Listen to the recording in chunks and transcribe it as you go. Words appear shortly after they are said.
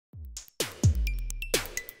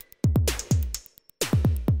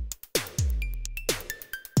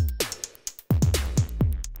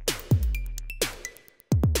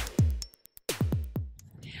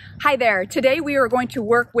Hi there. Today we are going to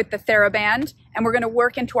work with the Theraband and we're going to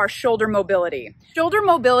work into our shoulder mobility. Shoulder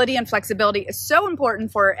mobility and flexibility is so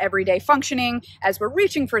important for everyday functioning as we're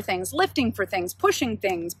reaching for things, lifting for things, pushing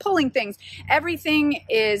things, pulling things. Everything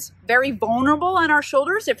is very vulnerable on our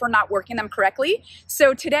shoulders if we're not working them correctly.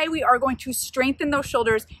 So today we are going to strengthen those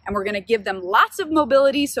shoulders and we're going to give them lots of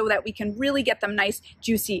mobility so that we can really get them nice,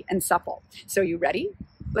 juicy, and supple. So you ready?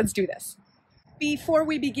 Let's do this. Before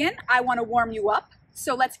we begin, I want to warm you up.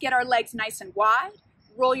 So let's get our legs nice and wide,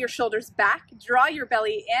 roll your shoulders back, draw your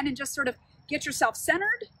belly in, and just sort of get yourself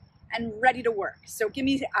centered and ready to work. So give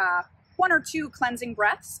me 1 or 2 cleansing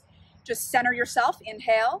breaths. Just center yourself,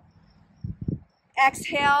 inhale,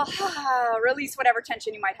 exhale, release whatever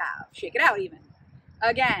tension you might have. Shake it out even.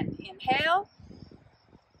 Again, inhale,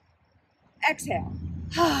 exhale.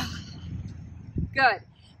 Good.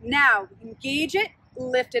 Now engage it,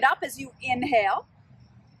 lift it up as you inhale.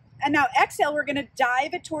 And now exhale, we're gonna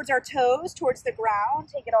dive it towards our toes, towards the ground,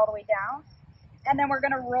 take it all the way down. And then we're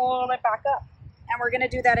gonna roll it back up. And we're gonna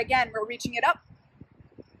do that again. We're reaching it up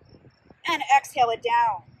and exhale it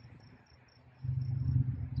down.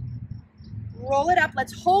 Roll it up,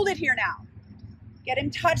 let's hold it here now. Get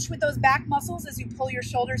in touch with those back muscles as you pull your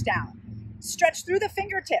shoulders down. Stretch through the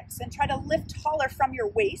fingertips and try to lift taller from your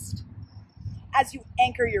waist as you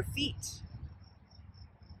anchor your feet.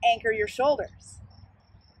 Anchor your shoulders.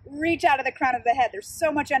 Reach out of the crown of the head. There's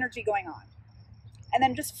so much energy going on. And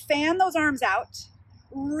then just fan those arms out.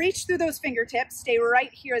 Reach through those fingertips. Stay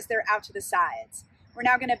right here as they're out to the sides. We're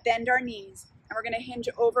now going to bend our knees and we're going to hinge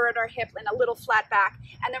over at our hip in a little flat back.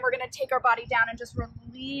 And then we're going to take our body down and just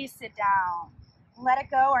release it down. Let it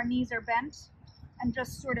go. Our knees are bent and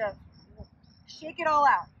just sort of shake it all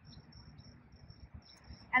out.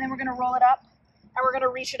 And then we're going to roll it up. And we're going to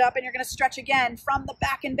reach it up and you're going to stretch again from the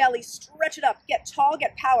back and belly. Stretch it up. Get tall,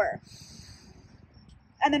 get power.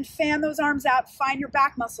 And then fan those arms out. Find your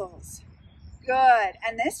back muscles. Good.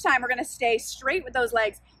 And this time we're going to stay straight with those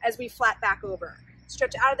legs as we flat back over.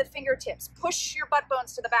 Stretch out of the fingertips. Push your butt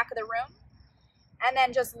bones to the back of the room. And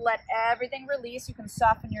then just let everything release. You can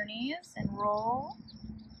soften your knees and roll.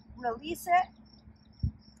 Release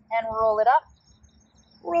it. And roll it up.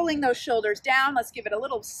 Rolling those shoulders down. Let's give it a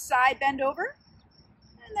little side bend over.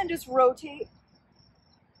 And then just rotate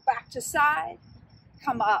back to side,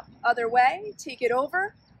 come up, other way, take it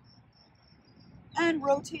over, and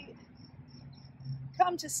rotate,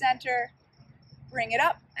 come to center, bring it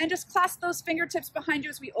up, and just clasp those fingertips behind you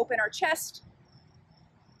as we open our chest.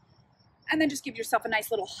 And then just give yourself a nice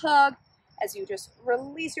little hug as you just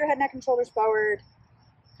release your head, neck, and shoulders forward,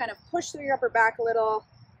 kind of push through your upper back a little,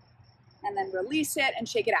 and then release it and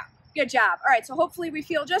shake it out. Good job. All right, so hopefully we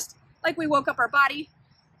feel just like we woke up our body.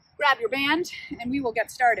 Grab your band and we will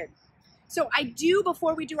get started. So I do,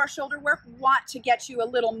 before we do our shoulder work, want to get you a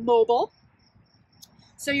little mobile.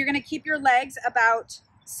 So you're gonna keep your legs about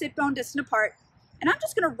sit bone distant apart. And I'm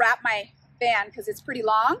just gonna wrap my band because it's pretty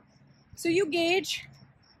long. So you gauge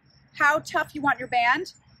how tough you want your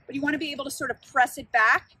band, but you wanna be able to sort of press it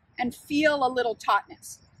back and feel a little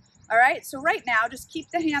tautness. All right, so right now, just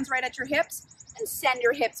keep the hands right at your hips and send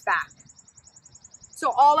your hips back. So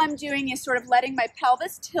all I'm doing is sort of letting my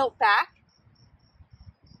pelvis tilt back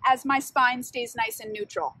as my spine stays nice and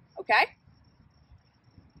neutral, okay?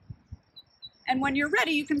 And when you're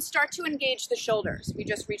ready, you can start to engage the shoulders. We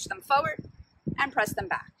just reach them forward and press them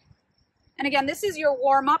back. And again, this is your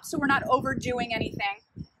warm up, so we're not overdoing anything.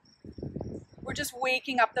 We're just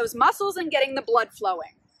waking up those muscles and getting the blood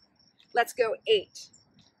flowing. Let's go 8.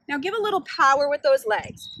 Now give a little power with those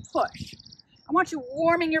legs. Push. I want you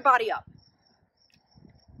warming your body up.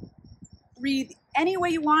 Breathe any way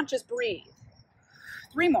you want, just breathe.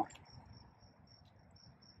 3 more.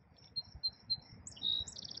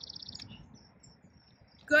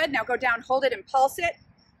 Good, now go down, hold it and pulse it.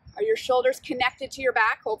 Are your shoulders connected to your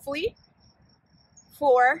back, hopefully?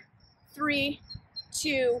 4, 3,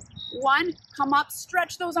 2, 1. Come up,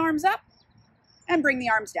 stretch those arms up and bring the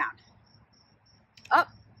arms down. Up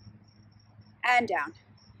and down.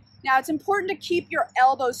 Now it's important to keep your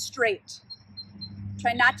elbows straight.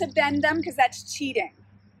 Try not to bend them because that's cheating.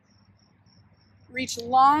 Reach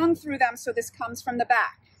long through them so this comes from the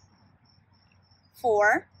back.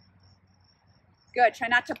 4. Good. Try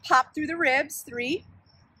not to pop through the ribs. 3,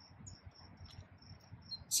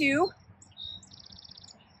 2,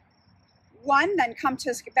 1. Then come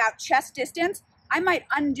to about chest distance. I might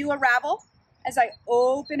undo a ravel as I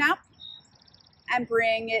open up and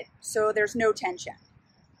bring it so there's no tension.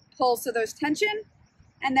 Pull so there's tension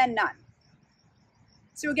and then none.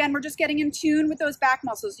 So again, we're just getting in tune with those back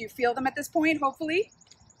muscles. You feel them at this point, hopefully.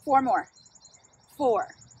 4 more. 4.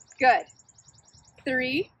 Good.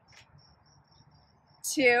 3,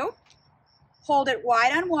 2. Hold it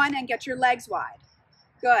wide on 1 and get your legs wide.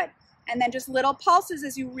 Good. And then just little pulses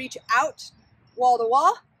as you reach out, wall to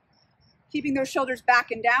wall, keeping those shoulders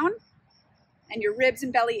back and down and your ribs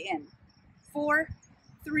and belly in. 4,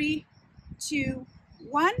 3, 2,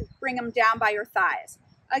 1. Bring them down by your thighs.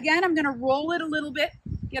 Again, I'm going to roll it a little bit,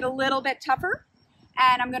 get a little bit tougher,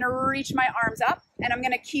 and I'm going to reach my arms up and I'm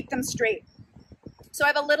going to keep them straight. So I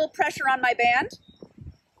have a little pressure on my band,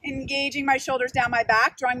 engaging my shoulders down my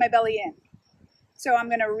back, drawing my belly in. So I'm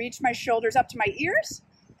going to reach my shoulders up to my ears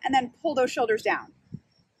and then pull those shoulders down.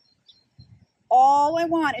 All I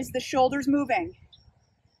want is the shoulders moving.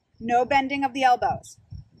 No bending of the elbows.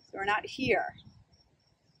 So we're not here.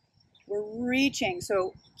 We're reaching.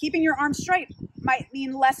 So keeping your arms straight might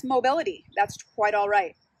mean less mobility. That's quite all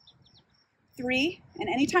right. 3, and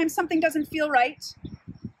anytime something doesn't feel right,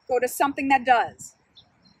 go to something that does.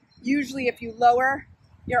 Usually if you lower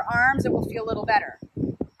your arms, it will feel a little better.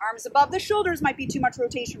 Arms above the shoulders might be too much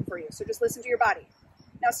rotation for you, so just listen to your body.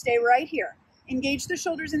 Now stay right here. Engage the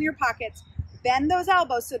shoulders in your pockets. Bend those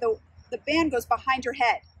elbows so the band goes behind your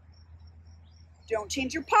head. Don't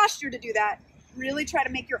change your posture to do that. Really try to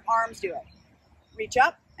make your arms do it. Reach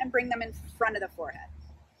up and bring them in front of the forehead.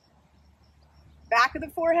 Back of the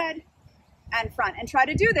forehead and front. And try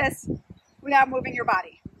to do this without moving your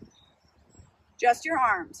body. Just your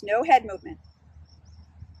arms, no head movement.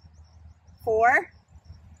 4,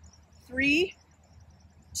 3,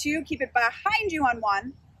 2, keep it behind you on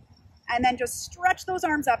 1, and then just stretch those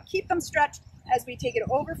arms up. Keep them stretched as we take it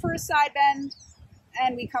over for a side bend,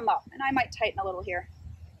 and we come up. And I might tighten a little here.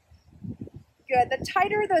 Good. The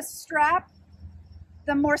tighter the strap,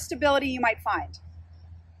 the more stability you might find.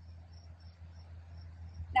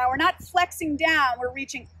 Now we're not flexing down, we're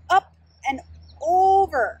reaching up and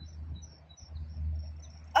over.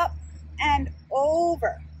 Up and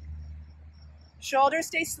over. Shoulders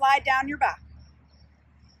slide down your back.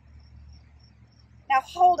 Now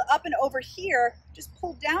hold up and over here, just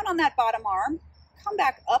pull down on that bottom arm, come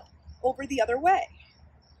back up over the other way.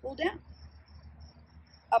 Pull down,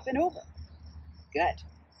 up and over. Good.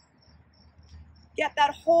 Get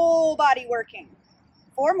that whole body working.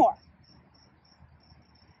 4 more.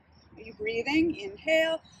 Are you breathing?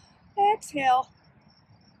 Inhale, exhale.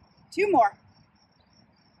 2 more.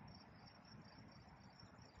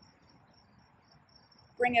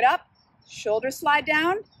 Bring it up, shoulders slide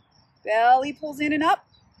down, belly pulls in and up,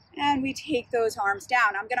 and we take those arms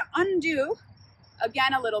down. I'm gonna undo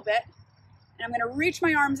again a little bit, and I'm gonna reach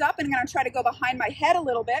my arms up, and I'm gonna try to go behind my head a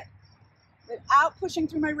little bit without pushing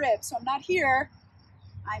through my ribs. So I'm not here,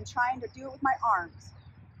 I'm trying to do it with my arms.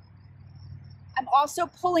 I'm also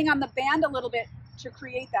pulling on the band a little bit to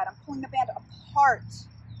create that. I'm pulling the band apart.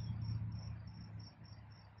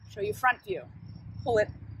 Show you front view. Pull it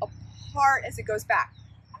apart as it goes back.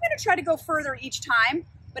 I'm going to try to go further each time,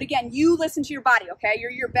 but again, you listen to your body, okay? You're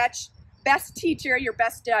your best teacher, your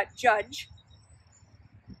best judge.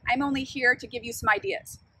 I'm only here to give you some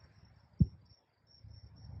ideas.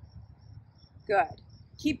 Good.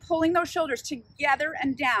 Keep pulling those shoulders together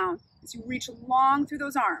and down as you reach long through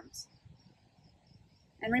those arms.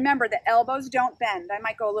 And remember, the elbows don't bend. I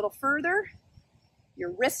might go a little further.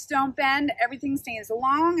 Your wrists don't bend. Everything stays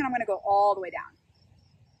long, and I'm going to go all the way down.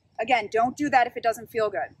 Again, don't do that if it doesn't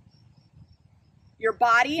feel good. Your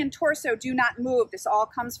body and torso do not move. This all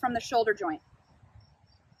comes from the shoulder joint.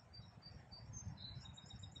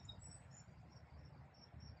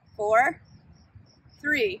 4,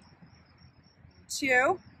 3,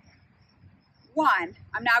 2, 1.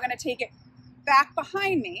 I'm now going to take it back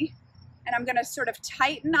behind me, and I'm going to sort of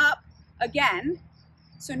tighten up again.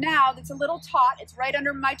 So now it's a little taut. It's right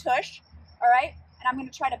under my tush, all right? And I'm going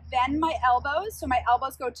to try to bend my elbows, so my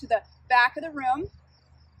elbows go to the back of the room,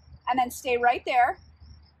 and then stay right there.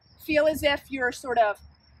 Feel as if you're sort of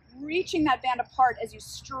reaching that band apart as you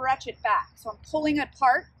stretch it back. So I'm pulling it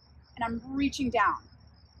apart, and I'm reaching down.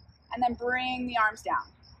 And then bring the arms down.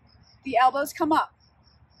 The elbows come up.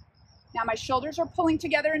 Now my shoulders are pulling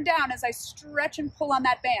together and down as I stretch and pull on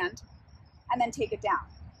that band, and then take it down.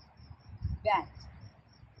 Bend,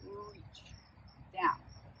 reach, down.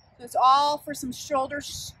 So it's all for some shoulder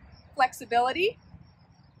flexibility.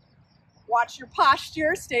 Watch your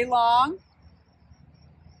posture, stay long.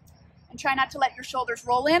 And try not to let your shoulders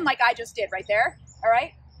roll in like I just did right there, all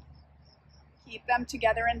right? Keep them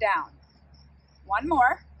together and down. 1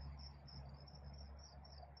 more.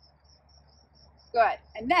 Good.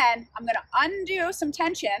 And then I'm going to undo some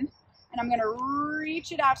tension, and I'm going to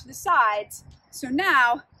reach it out to the sides. So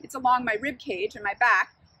now it's along my rib cage and my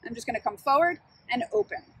back. I'm just going to come forward and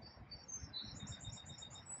open.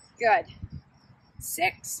 Good.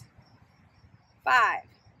 6, 5,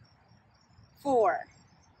 4,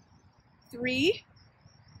 3,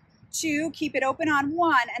 2, keep it open on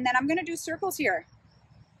 1, and then I'm gonna do circles here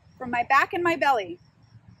from my back and my belly,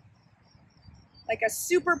 like a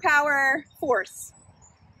superpower force.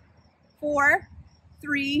 4,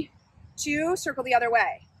 3, 2, circle the other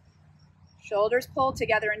way. Shoulders pull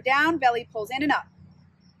together and down, belly pulls in and up.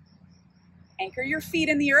 Anchor your feet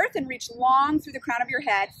in the earth and reach long through the crown of your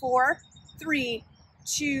head. 4, 3,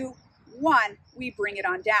 2, 1. We bring it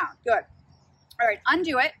on down. Good. All right,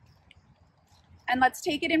 undo it. And let's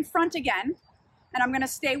take it in front again. And I'm going to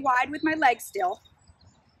stay wide with my legs still.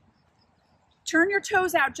 Turn your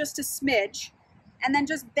toes out just a smidge. And then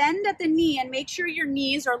just bend at the knee and make sure your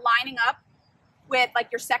knees are lining up with like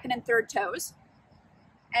your second and third toes.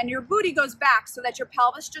 And your booty goes back so that your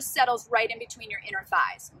pelvis just settles right in between your inner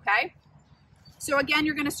thighs, okay? So again,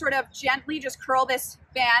 you're gonna sort of gently just curl this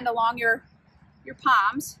band along your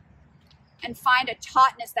palms and find a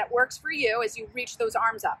tautness that works for you as you reach those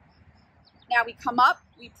arms up. Now we come up,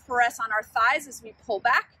 we press on our thighs as we pull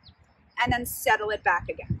back, and then settle it back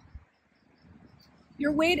again.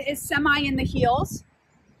 Your weight is semi in the heels.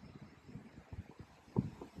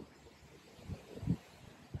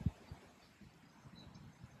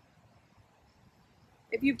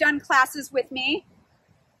 If you've done classes with me,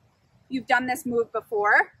 you've done this move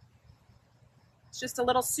before. It's just a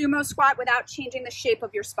little sumo squat without changing the shape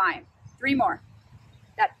of your spine. 3 more.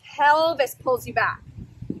 That pelvis pulls you back.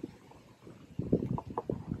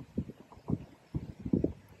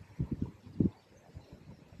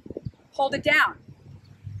 Hold it down.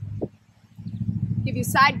 Give you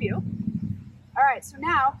side view. All right, so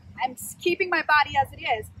now I'm keeping my body as it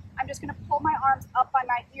is. I'm just gonna pull my arms up by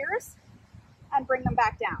my ears and bring them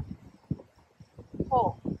back down.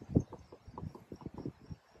 Pull.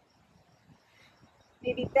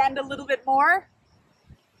 Maybe bend a little bit more.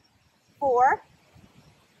 4,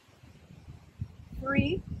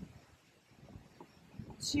 3,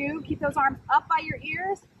 2, keep those arms up by your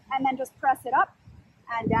ears, and then just press it up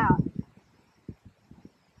and down.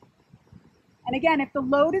 And again, if the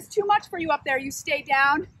load is too much for you up there, you stay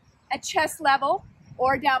down at chest level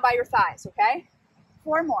or down by your thighs, okay?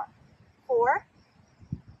 4 more. 4.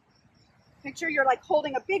 Picture you're like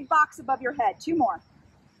holding a big box above your head. 2 more.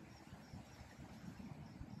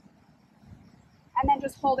 And then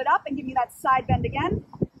just hold it up and give me that side bend again.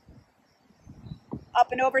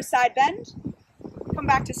 Up and over, side bend. Come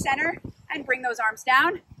back to center and bring those arms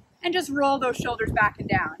down and just roll those shoulders back and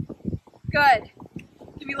down. Good.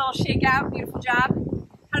 Give me a little shake out. Beautiful job.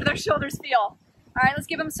 How do those shoulders feel? All right, let's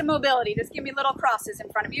give them some mobility. Just give me little crosses in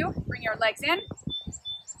front of you. Bring your legs in.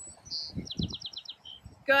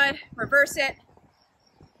 Good. Reverse it.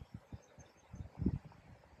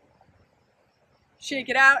 Shake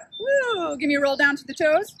it out. Woo! Give me a roll down to the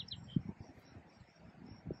toes.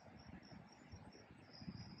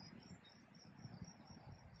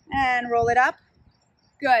 And roll it up.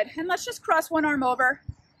 Good. And let's just cross one arm over.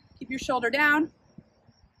 Keep your shoulder down.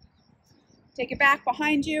 Take it back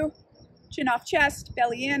behind you. Chin off chest,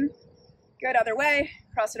 belly in. Good. Other way.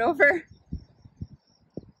 Cross it over.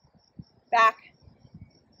 Back.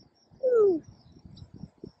 Woo.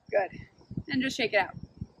 Good. And just shake it out.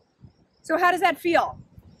 So how does that feel?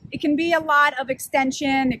 It can be a lot of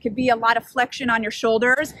extension. It could be a lot of flexion on your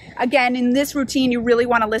shoulders. Again, in this routine, you really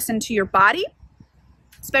want to listen to your body,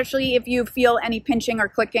 especially if you feel any pinching or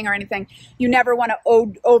clicking or anything. You never want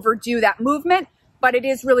to overdo that movement, but it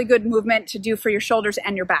is really good movement to do for your shoulders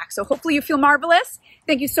and your back. So hopefully you feel marvelous.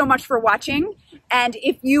 Thank you so much for watching. And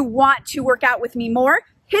if you want to work out with me more,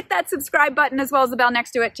 hit that subscribe button as well as the bell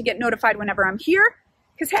next to it to get notified whenever I'm here.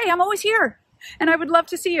 Because, hey, I'm always here, and I would love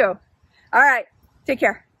to see you. All right, take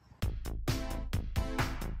care.